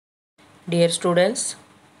Dear students,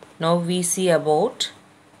 now we see about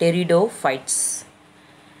Pteridophytes.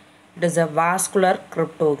 It is a vascular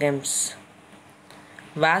cryptogams.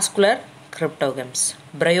 Vascular cryptogams.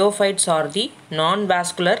 Bryophytes are the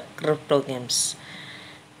non-vascular cryptogams.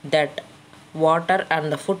 That water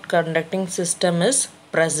and the food conducting system is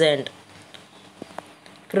present.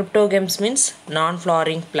 Cryptogams means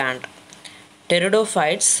non-flowering plant.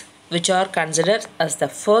 Pteridophytes, which are considered as the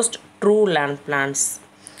first true land plants.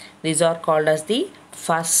 These are called as the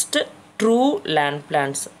first true land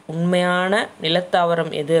plants. உண்மையான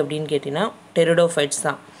நிலத்தாவரம் எது அப்படின்னு கேட்டிங்கன்னா Pteridophytes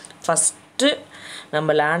தான். First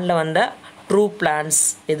நம்ம லேண்டில் வந்த true plants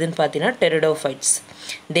எதுன்னு பார்த்தீங்கன்னா Pteridophytes.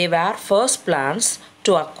 They were first plants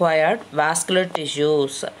to acquire vascular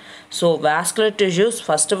tissues. So vascular tissues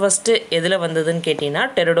first எதில் வந்ததுன்னு கேட்டிங்கன்னா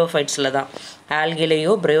Pteridophytesல தான்.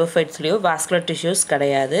 ஆல்கிலேயோ Bryophytesலையோ vascular tissues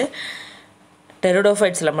கிடையாது.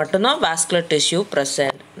 Pteridophytesல மட்டும்தான் vascular tissue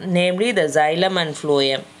present, namely the xylem and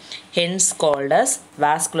phloem, hence called as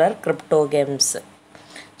vascular cryptogams.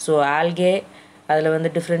 So algae அதில் வந்து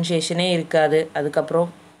டிஃப்ரென்ஷியேஷனே இருக்காது. அதுக்கப்புறம்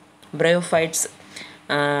Bryophytes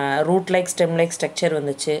root like stem like structure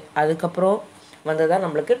வந்துச்சு. அதுக்கப்புறம் வந்ததான்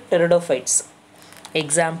நம்மளுக்கு Pteridophytes.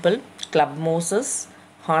 Example club mosses,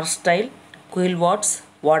 horsetail, quillworts,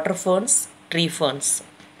 water ferns, tree ferns.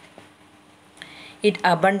 It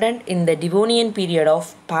abundant in the Devonian period of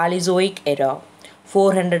Paleozoic era,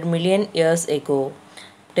 400 million years ago.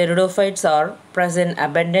 Pteridophytes are present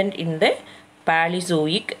abundant in the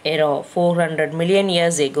Paleozoic era, 400 million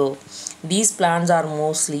years ago. These plants are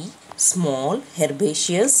mostly small,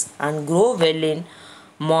 herbaceous and grow well in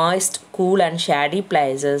moist, cool and shady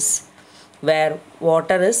places where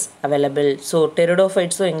water is available. So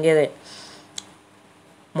Pteridophytes இங்கே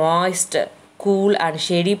moist, cool and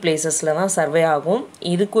shady placesல தான் survey ஆகும்.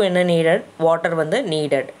 இதுக்கும் என்ன needed? Water வந்து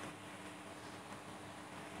needed.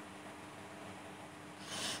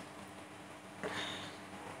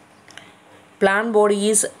 Plant body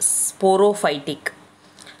is sporophytic.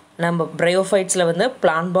 நம்ம Bryophytesல வந்து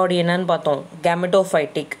plant பாடி என்னன்னு பார்த்தோம்?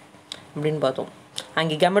 கேமெட்டோஃபைட்டிக் அப்படின்னு பார்த்தோம்.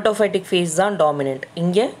 அங்கே கேமெட்டோஃபைட்டிக் ஃபேஸ் தான் டாமினன்ட்.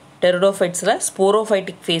 இங்கே Pteridophytesல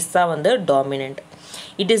ஸ்போரோஃபைட்டிக் ஃபேஸ் தான் வந்து dominant.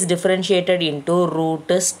 It is differentiated into root,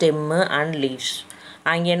 stem and leaves.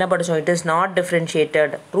 அங்கே என்ன படித்தோம்? It is not differentiated.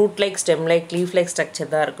 root like, stem like, leaf like structure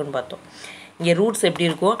தான் இருக்குன்னு பார்த்தோம். இங்கே ரூட்ஸ் எப்படி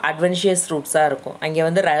இருக்கும்? அட்வென்ஷியஸ் ரூட்ஸாக இருக்கும். அங்கே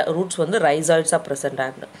வந்து ரூட்ஸ் வந்து ரைசாய்ட்ஸாக ப்ரெசென்ட்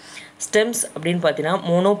ஆகுது. ஸ்டெம்ஸ் அப்படின்னு பார்த்தீங்கன்னா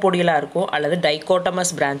மோனோபோடியலாக இருக்கும் அல்லது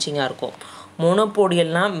டைகோட்டமஸ் பிரான்ச்சிங்காக இருக்கும்.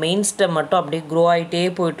 மோனோபோடியல்னால் மெயின் ஸ்டெம் மட்டும் அப்படியே க்ரோ ஆகிட்டே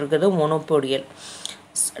போயிட்டுருக்குது மோனோபோடியல்.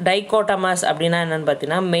 டைகோட்டமஸ் அப்படின்னா என்னென்னு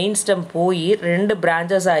பார்த்தீங்கன்னா மெயின் ஸ்டெம் போய் 2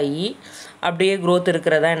 பிரான்ச்சஸ் ஆகி அப்படியே க்ரோத்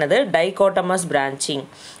இருக்கிறதா என்னது? டைகோட்டமஸ் பிரான்ச்சிங்.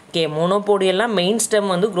 ஓகே, மோனோபோடியல்னால் மெயின் ஸ்டெம்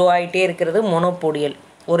வந்து க்ரோ ஆகிட்டே இருக்கிறது மோனோபோடியல்.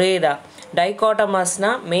 ஒரே தான்.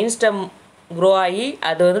 டைகோட்டமஸ்னால் மெயின் ஸ்டெம் க்ரோ ஆகி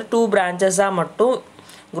அது வந்து 2 பிரான்ச்சஸாக மட்டும்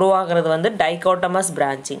க்ரோ ஆகிறது வந்து டைகோட்டமஸ்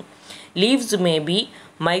branching. Leaves may be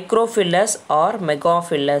மைக்ரோஃபில்லஸ் R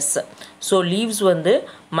மெகாஃபில்லஸ். So leaves வந்து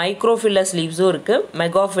மைக்ரோஃபில்லஸ் லீவ்ஸும் இருக்குது,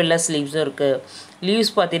 மெகாஃபில்லஸ் லீவ்ஸும் இருக்குது.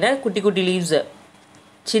 லீவ்ஸ் பார்த்தீங்கன்னா குட்டி குட்டி லீவ்ஸு,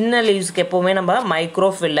 சின்ன லீவ்ஸ்க்கு எப்போவுமே நம்ம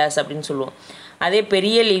மைக்ரோஃபில்லஸ் அப்படின்னு சொல்லுவோம். அதே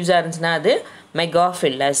பெரிய லீவ்ஸாக இருந்துச்சுன்னா அது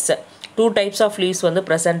மெகாஃபில்லஸ். 2 டைப்ஸ் ஆஃப் லீவ்ஸ் வந்து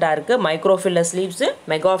ப்ரெசண்ட்டாக இருக்குது, மைக்ரோஃபில்லஸ் லீவ்ஸு,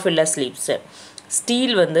 மெகாஃபில்லஸ் லீவ்ஸு.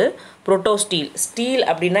 ஸ்டீல் வந்து புரோட்டோஸ்டீல். ஸ்டீல்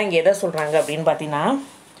அப்படின்னா இங்கே எதை சொல்கிறாங்க அப்படின்னு பார்த்தீங்கன்னா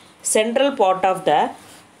சென்ட்ரல் பார்ட் ஆஃப் த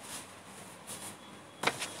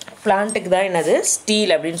பிளான்ட்டுக்கு தான் என்னது?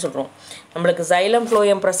 ஸ்டீல் அப்படின்னு சொல்கிறோம். நம்மளுக்கு xylem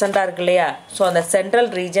phloem ப்ரெசண்ட்டாக இருக்கு இல்லையா? ஸோ அந்த central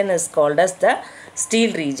region is called as the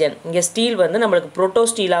steel region. இங்கே ஸ்டீல் வந்து நம்மளுக்கு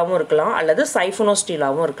புரோட்டோஸ்டீலாகவும் இருக்கலாம் அல்லது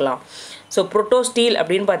சைஃபனோஸ்டீலாகவும் இருக்கலாம். ஸோ புரோட்டோஸ்டீல்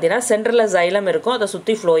அப்படின்னு பார்த்தீங்கன்னா சென்ட்ரலில் xylem இருக்கும், அதை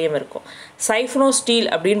சுற்றி phloem இருக்கும். சைஃபனோஸ்டீல்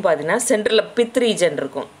அப்படின்னு பார்த்தீங்கன்னா சென்ட்ரலில் பித் ரீஜன்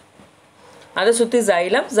இருக்கும், அதை சுற்றி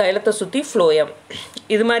xylem, xylத்தை சுற்றி phloem.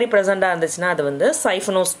 இது மாதிரி ப்ரெசண்ட்டாக இருந்துச்சுன்னா அது வந்து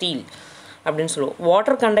சைஃபனோஸ்டீல் அப்படின்னு சொல்லுவோம்.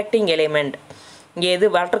 Water conducting element. இங்கே எது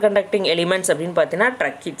வாட்டர் கண்டக்டிங் எலிமெண்ட்ஸ் அப்படின்னு பார்த்தீங்கன்னா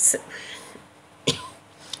ட்ரக்கிட்ஸ்.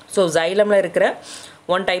 ஸோ xylemல இருக்கிற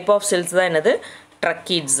 1 டைப் ஆஃப் செல்ஸ் தான் என்னது?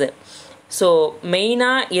 ட்ரக்கிட்ஸு. ஸோ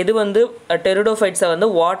மெயினாக எது வந்து Pteridophytesை வந்து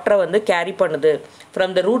வாட்டரை வந்து கேரி பண்ணுது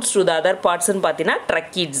from the roots to the other பார்ட்ஸ்ன்னு பார்த்தீங்கன்னா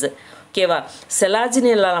ட்ரக்கிட்ஸு. ஓகேவா?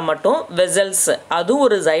 செலாஜினெல்லாவில் மட்டும் வெசல்ஸ், அதுவும்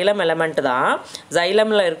ஒரு xylem எலமெண்ட் தான்,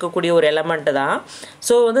 xylemல இருக்கக்கூடிய ஒரு எலமெண்ட்டு தான்.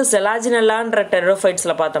 ஸோ வந்து செலாஜினெல்லான்ற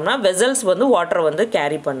Pteridophytesல பார்த்தோம்னா வெசல்ஸ் வந்து வாட்டரை வந்து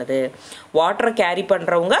கேரி பண்ணுது. வாட்டரை கேரி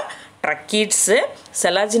பண்ணுறவங்க ட்ரக்கிட்ஸு,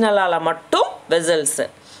 செலாஜினெல்லாவில் மட்டும் வெசல்ஸு.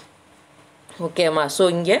 ஓகேம்மா? ஸோ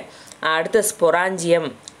இங்கே அடுத்த ஸ்பொராஞ்சியம்,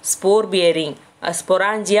 ஸ்போர் பியரிங்.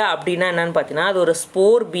 ஸ்பொராஞ்சியா அப்படின்னா என்னென்னு பார்த்தீங்கன்னா அது ஒரு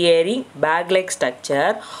spore bearing back like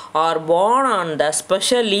structure R born on the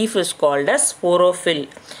special leaf is called as sporophyll.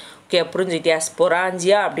 Okay புரிஞ்சுக்கிட்டியா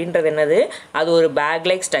sporangia அப்படின்றது என்னது அது ஒரு பேக்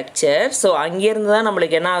லைக் ஸ்ட்ரக்சர் ஸோ அங்கேருந்து தான்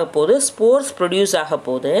நம்மளுக்கு என்ன ஆக போகுது ஸ்போர்ஸ் ப்ரொடியூஸ் ஆக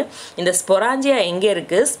போகுது இந்த ஸ்பொராஞ்சியா எங்கே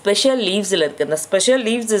இருக்குது ஸ்பெஷல் லீவ்ஸில் இருக்குது இந்த special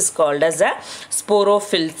leaves is called as a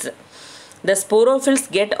ஸ்போரோஃபில்ஸ் The sporophylls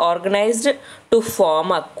get organized to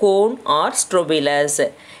form a cone or strobilus.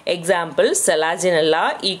 Example, Selaginella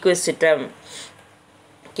equisetum.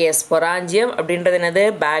 Okay, sporangium அப்படின்றது என்னது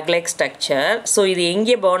bag like structure. So இது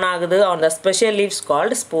எங்கே born ஆகுது on the special leaves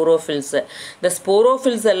called sporophylls. The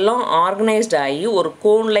sporophylls எல்லாம் organized ஆகி ஒரு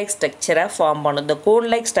cone like structure form பண்ணுது. The cone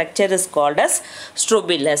like structure is called as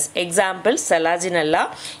strobilus. Example, Selaginella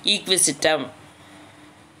equisetum.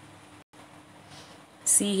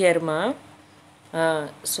 See here ma.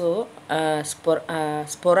 So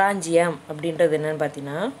sporangium அப்படின்றது என்னென்னு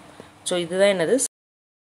பார்த்தீங்கன்னா ஸோ இதுதான் என்னது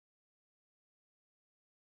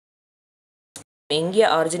எங்கே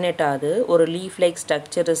ஆரிஜினேட் ஆகுது ஒரு leaf like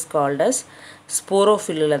structure is called as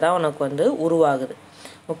ஸ்போரோஃபில்லில் தான் உனக்கு வந்து உருவாகுது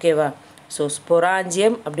ஓகேவா ஸோ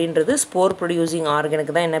ஸ்பொராஞ்சியம் அப்படின்றது ஸ்போர் ப்ரொடியூசிங்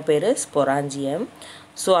ஆர்கனுக்கு தான் என்ன பேர் ஸ்பொராஞ்சியம்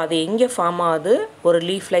ஸோ அது எங்கே ஃபார்ம் ஆகுது ஒரு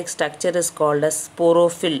leaf like structure is called as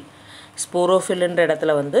ஸ்போரோஃபில்ன்ற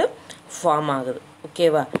இடத்துல வந்து ஃபார்ம் ஆகுது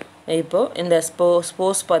ஓகேவா இப்போது இந்த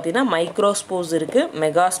ஸ்போர்ஸ் பார்த்தீங்கன்னா மைக்ரோஸ்போர்ஸ் இருக்குது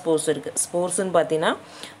மெகாஸ்போர்ஸ் இருக்குது ஸ்போர்ஸ்ன்னு பார்த்தீங்கன்னா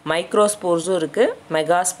மைக்ரோஸ்போர்ஸும் இருக்குது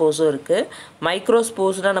மெகாஸ்போர்ஸும் இருக்குது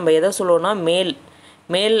மைக்ரோஸ்போர்ஸ்னால் நம்ம எதை சொல்லுவோம்னா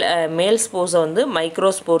மேல் ஸ்போர்ஸை வந்து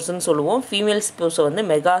மைக்ரோஸ்போர்ஸ்ன்னு சொல்லுவோம் ஃபீமேல் ஸ்போர்ஸை வந்து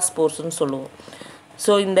மெகாஸ்போர்ஸ்ன்னு சொல்லுவோம்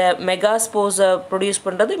ஸோ இந்த மெகாஸ்போர்ஸை ப்ரொடியூஸ்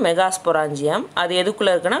பண்ணுறது மெகாஸ்பொராஞ்சியம் அது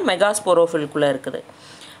எதுக்குள்ளே இருக்குன்னா மெகாஸ்போரோஃபில்குள்ளே இருக்குது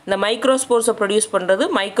இந்த மைக்ரோஸ்போர்ஸை ப்ரொடியூஸ் பண்ணுறது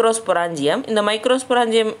மைக்ரோஸ்பொராஞ்சியம் இந்த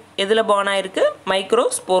மைக்ரோஸ்பொராஞ்சியம் எதில் பார்ன் ஆகிருக்கு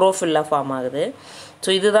மைக்ரோஸ்போரோஃபில்ல ஃபார்ம் ஆகுது ஸோ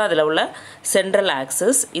இதுதான் அதில் உள்ள சென்ட்ரல்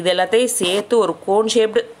ஆக்சிஸ் இது எல்லாத்தையும் சேர்த்து ஒரு கோன்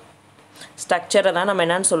ஷேப்டு ஸ்ட்ரக்சரை தான் நம்ம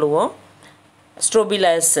என்னன்னு சொல்லுவோம்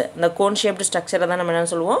ஸ்ட்ரோபிலஸ் இந்த கோன் ஷேப்டு ஸ்ட்ரக்சரை தான் நம்ம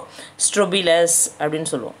என்னன்னு சொல்லுவோம் ஸ்ட்ரோபிலஸ்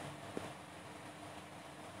அப்படின்னு சொல்லுவோம்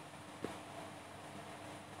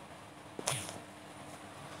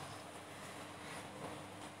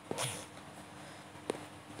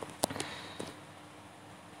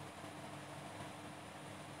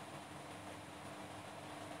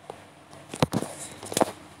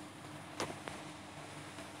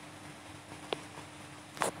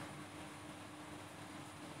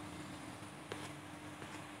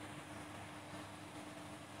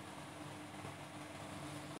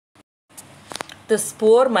இந்த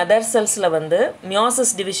ஸ்போர் மதர் செல்ஸில் வந்து மியோசிஸ்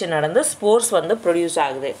டிவிஷன் நடந்து ஸ்போர்ஸ் வந்து ப்ரொடியூஸ்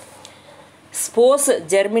ஆகுது spores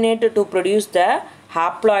germinate to produce the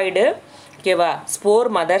haploid ஓகேவா spore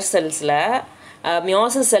mother செல்ஸில்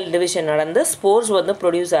meiosis cell division நடந்து ஸ்போர்ஸ் வந்து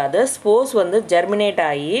ப்ரொடியூஸ் ஆகுது ஸ்போர்ஸ் வந்து ஜெர்மினேட்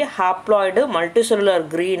ஆகி haploid multicellular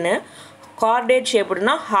green chordate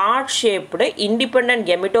ஷேப்டுனா heart shaped independent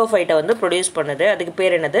கெமிட்டோஃபைட்டை வந்து ப்ரொடியூஸ் பண்ணுது அதுக்கு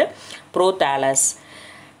பேர் என்னது ப்ரோதாலஸ்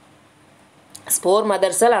Spore mother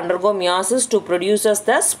cell undergo meiosis to produces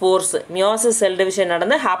the spores. Meiosis cell division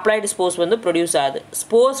நடந்து haploid spores வந்து produce ஆகுது.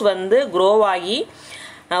 Spores வந்து grow ஆகி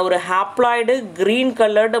ஒரு haploid green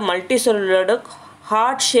colored multicellular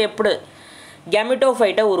heart shaped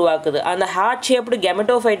gametophyte உருவாக்குது. அந்த heart shaped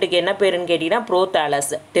gametophyteக்கு என்ன பேருன்னு கேட்டிங்கன்னா prothallus.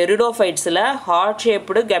 Pteridophytesல heart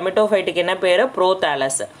shaped gametophyteக்கு என்ன பேரு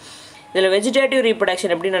prothallus. இதில் வெஜிடேட்டிவ்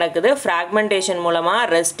ரீப்ரொடக்ஷன் எப்படி நடக்குது ஃப்ராக்மெண்டேஷன் மூலமாக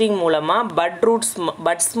ரெஸ்டிங் மூலமாக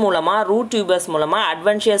பட்ஸ் மூலமாக ரூட் டியூபர்ஸ் மூலமாக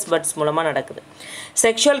அட்வென்ஷியஸ் பட்ஸ் மூலமாக நடக்குது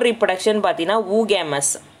செக்ஷுவல் ரீப்ரொடக்ஷன் பார்த்தீங்கன்னா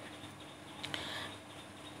ஊகேமஸ்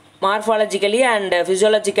மார்ஃபாலஜிக்கலி அண்ட்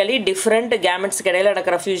ஃபிசியோலஜிக்கலி டிஃப்ரெண்ட் கேமெட்ஸ்க்கு இடையில்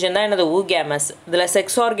நடக்கிற ஃபியூஷன் தான் என்னது ஊகேமஸ் இதில்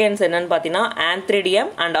செக்ஸ் ஆர்கன்ஸ் என்னென்னு பார்த்தீங்கன்னா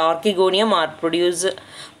antheridium and archegonium R produce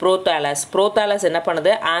ப்ரோத்தாலஸ் என்ன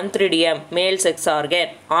பண்ணுது ஆந்த்ரிடியம் மேல் sex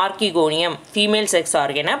organ archegonium female sex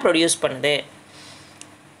ஆர்கனை produce பண்ணுது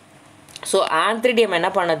ஸோ ஆந்த்ரிடியம்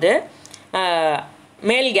என்ன பண்ணுது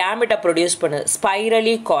மேல் கேமெட்டை ப்ரொடியூஸ் பண்ணுது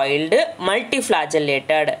ஸ்பைரலி காயில்டு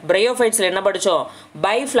மல்டிஃப்ளாஜெல்லேட்டட் பிரயோஃபைட்ஸில் என்ன படித்தோம்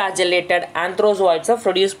பைஃப்ளாஜெல்லேட்டட் ஆந்த்ரோசோய்ட்ஸை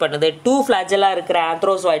ப்ரொடியூஸ் பண்ணுது 2 ஃப்ளாஜெல்லாக இருக்கிற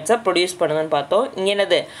ஆந்த்ரோசோய்ட்ஸை ப்ரொடியூஸ் பண்ணுதுன்னு பார்த்தோம் இங்கே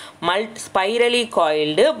என்னது ஸ்பைரலி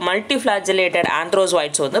காயில்டு மல்டிஃப்ளாஜெல்லேட்டட்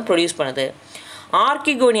ஆந்த்ரோசோய்ட்ஸ் வந்து ப்ரொடியூஸ் பண்ணுது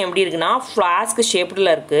ஆர்கிகோனியம் எப்படி இருக்குன்னா ஃப்ளாஸ்க்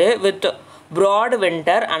ஷேப்டில் இருக்குது with broad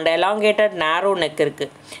venter and elongated நேரோ நெக்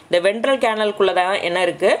இருக்குது இந்த வென்ட்ரல் கேனலுக்குள்ளே தான் என்ன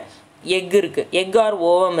இருக்குது எக் இருக்குது எக் ஆர்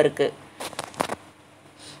ஓவம் இருக்குது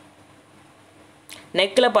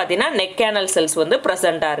நெக்கில் பார்த்தீங்கன்னா நெக் கேனல் செல்ஸ் வந்து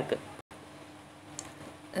ப்ரெசண்ட்டாக இருக்குது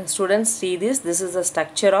students see this is the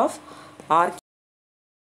structure of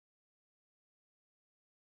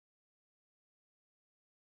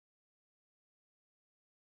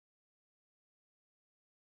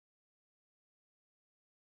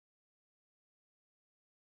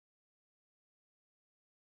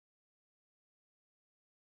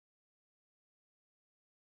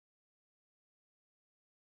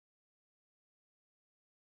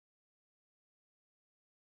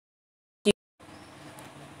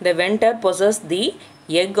The venter possess the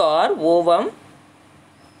egg or ovum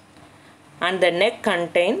and the neck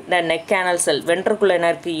contain the neck canal cell. வென்ட்ருக்குள்ள என்ன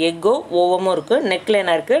இருக்குது, எக்கோ ஓவமும் இருக்குது, நெக்கில்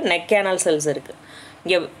என்ன இருக்குது, நெக் கேனல் செல்ஸ் இருக்குது.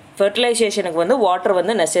 இங்கே ஃபெர்டிலைசேஷனுக்கு வந்து வாட்டர்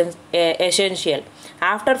வந்து essential.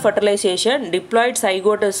 After fertilisation diploid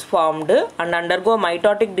zygote is formed and undergo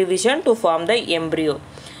mitotic division to form the embryo.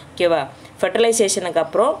 ஓகேவா, ஃபெர்டிலைசேஷனுக்கு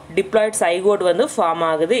அப்புறம் டிப்ளாய்ட் சைகோட் வந்து ஃபார்ம்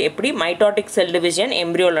ஆகுது. எப்படி, மைட்டாட்டிக் செல் டிவிஷன்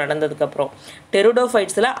எம்ப்ரியோவில் நடந்ததுக்கப்புறம்.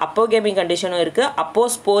 டெரிடோஃபைட்ஸில் அப்போகேமி கண்டிஷனும் இருக்குது,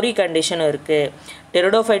 அப்போஸ்போரி கண்டிஷனும் இருக்குது.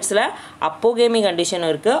 டெரிடோஃபைட்ஸில் அப்போகேமி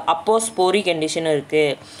கண்டிஷனும் இருக்குது, அப்போஸ்போரி கண்டிஷனும்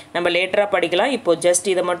இருக்குது. நம்ம லேட்டராக படிக்கலாம். இப்போது ஜஸ்ட்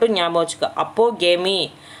இதை மட்டும் ஞாபகம் வச்சுக்கோ. அப்போகேமி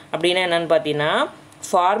அப்படின்னா என்னென்னு பார்த்தீங்கன்னா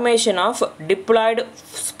formation of diploid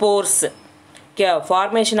spores. Okay,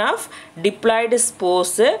 formation of diploid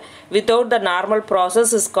spores without the normal process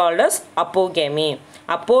is called as apogamy.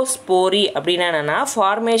 Apospory அப்படின்னா என்னன்னா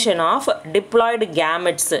formation of diploid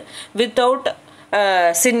gametes without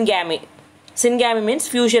syngamy. Syngamy means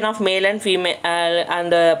fusion of male and female and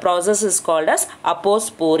the process is called as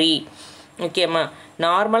apospory. ஓகேம்மா,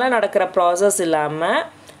 நார்மலாக நடக்கிற process இல்லாமல்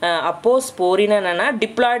அப்போஸ்போரின்னு என்னென்னா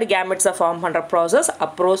diploid கேமெட்ஸை form பண்ணுற process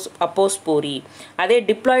அப்போஸ்போரி. அதே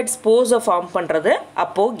diploid ஸ்போர்ஸை form பண்ணுறது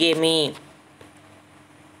அப்போகேமி.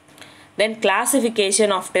 தென்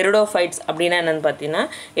கிளாசிஃபிகேஷன் ஆஃப் டெரிடோஃபைட்ஸ் அப்படின்னா என்னென்னு பார்த்தீங்கன்னா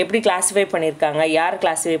எப்படி கிளாஸிஃபை பண்ணியிருக்காங்க, யார்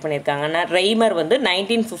கிளாஸிஃபை பண்ணியிருக்காங்கன்னா ரெய்மர் வந்து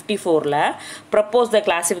 1954 ப்ரப்போஸ் த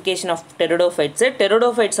கிளாஸிஃபிகேஷன் ஆஃப் டெரிடோஃபைட்ஸு.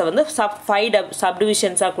 டெரிடோஃபைட்ஸை வந்து 5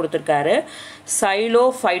 சப்டிவிஷன்ஸாக கொடுத்துருக்காரு.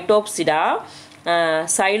 சைலோஃபைட்டோப்சிடா,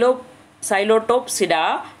 சைலோடோப்சிடா,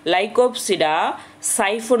 லைகோப்சிடா,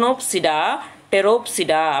 சைஃபனோப்சிடா,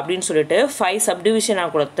 டெரோப்சிடா அப்படின்னு சொல்லிட்டு 5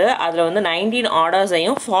 சப்டிவிஷனாக கொடுத்து அதில் வந்து 19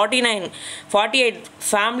 ஆர்டர்ஸையும் 48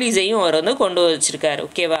 ஃபேமிலிஸையும் அவர் வந்து கொண்டு வச்சுருக்காரு.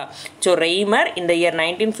 ஓகேவா, ஸோ ரெய்மர் இந்த இயர்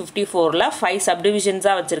 1954 5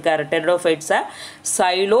 சப்டிவிஷன்ஸாக வச்சுருக்காரு டெரிடோஃபைட்ஸை.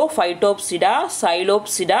 சைலோஃபைட்டோப்சிடா,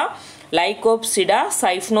 சைலோப்சிடா, லைகோப்சிடா,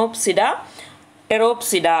 சைஃபனோப்சிடா,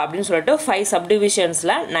 டெரோப்சிடா அப்படின்னு சொல்லிட்டு 5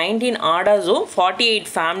 சப்டிவிஷன்ஸில் 19 ஆர்டர்ஸும் 48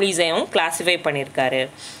 ஃபேமிலிஸையும் கிளாஸிஃபை பண்ணியிருக்காரு.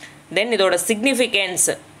 தென் இதோட சிக்னிஃபிகன்ஸ்,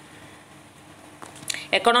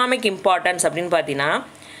 எக்கனாமிக் இம்பார்ட்டன்ஸ் அப்படின்னு பார்த்தீங்கன்னா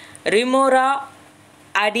ரிமோரா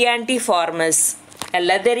அடியான்டிஃபார்மஸ்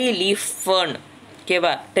லெதரி லீஃப் ஃபர்ன்.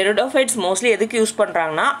 ஓகேவா, டெரிடோஃபைட்ஸ் மோஸ்ட்லி எதுக்கு யூஸ்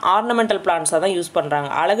பண்ணுறாங்கன்னா ஆர்னமெண்டல் பிளான்ஸாக தான் யூஸ் பண்ணுறாங்க.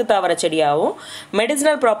 அழகு தாவர செடியாகவும்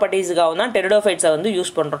மெடிசினல் ப்ராப்பர்ட்டிஸுக்காகவும் தான் டெரிடோஃபைட்ஸை வந்து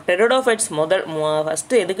யூஸ் பண்ணுறோம். டெரிடோஃபைட்ஸ்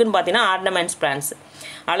ஃபஸ்ட்டு எதுக்குன்னு பார்த்தீங்கன்னா ஆர்னமெண்ட்ஸ் பிளான்ஸ்,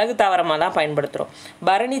 அழகு தாவரமாக தான் பயன்படுத்துகிறோம்.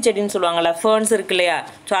 பரணி செடின்னு சொல்லுவாங்கள்ல, ஃபர்ன்ஸ் இருக்கு இல்லையா,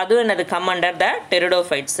 ஸோ அதுவும் என்னது come under the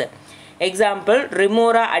டெரிடோஃபைட்ஸு. Example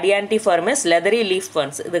ரிமோரா அடியான்டிஃபார்மஸ் leathery leaf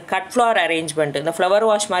ferns. இது கட் ஃப்ளவர் அரேஞ்ச்மெண்ட், இந்த ஃப்ளவர்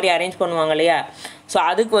வாஷ் மாதிரி அரேஞ்ச் பண்ணுவாங்க இல்லையா, ஸோ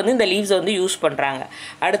அதுக்கு வந்து இந்த லீவ்ஸை வந்து யூஸ் பண்ணுறாங்க.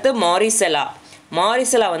 அடுத்து மாரிசெலா,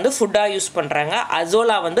 மாரிசெலா வந்து ஃபுட்டாக யூஸ் பண்ணுறாங்க.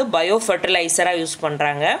 அசோலா வந்து பயோ ஃபெர்டிலைசராக யூஸ்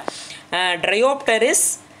பண்ணுறாங்க. ட்ரையோப்டெரிஸ்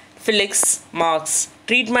ஃபிலிக்ஸ் மார்க்ஸ்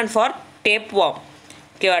ட்ரீட்மெண்ட் ஃபார் டேப்வார்ம்.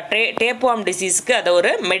 ஓகேவா, டேப்வார்ம் டிசீஸ்க்கு அதை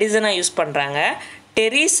ஒரு மெடிசனாக யூஸ் பண்ணுறாங்க.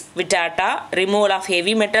 டெரிஸ் விட்டாட்டா removal of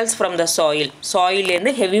heavy metals from the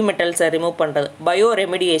சாயிலேருந்து heavy மெட்டல்ஸை remove பண்ணுறது. Bio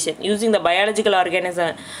remediation using the biological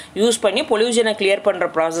organism use பண்ணி பொல்யூஷனை கிளியர் பண்ணுற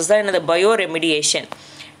ப்ராசஸ் தான் என்னது bio remediation.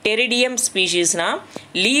 டெரிடியம் ஸ்பீஷீஸ்னால்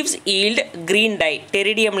leaves yield green tie,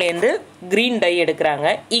 டெரிடியம்லேருந்து green tie எடுக்கிறாங்க.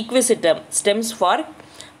 ஈக்விசிட்டம் ஸ்டெம்ஸ் ஃபார்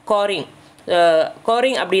காரிங்,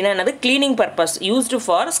 காரிங் அப்படின்னா என்னது cleaning purpose, used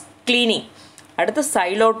for cleaning. அடுத்து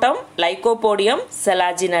Psilotum, lycopodium,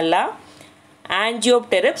 செலாஜினல்லா,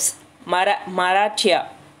 ஆஞ்சியோப்டெரிப்ஸ், மராட்டியா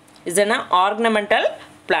இதுனா ஆர்னமெண்டல்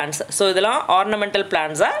பிளான்ஸ். ஸோ இதெல்லாம் ஆர்னமெண்டல்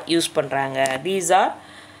பிளான்ஸாக யூஸ் பண்ணுறாங்க. These are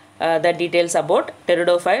the details about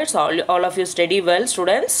pteridophytes. All of you study well,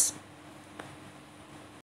 students.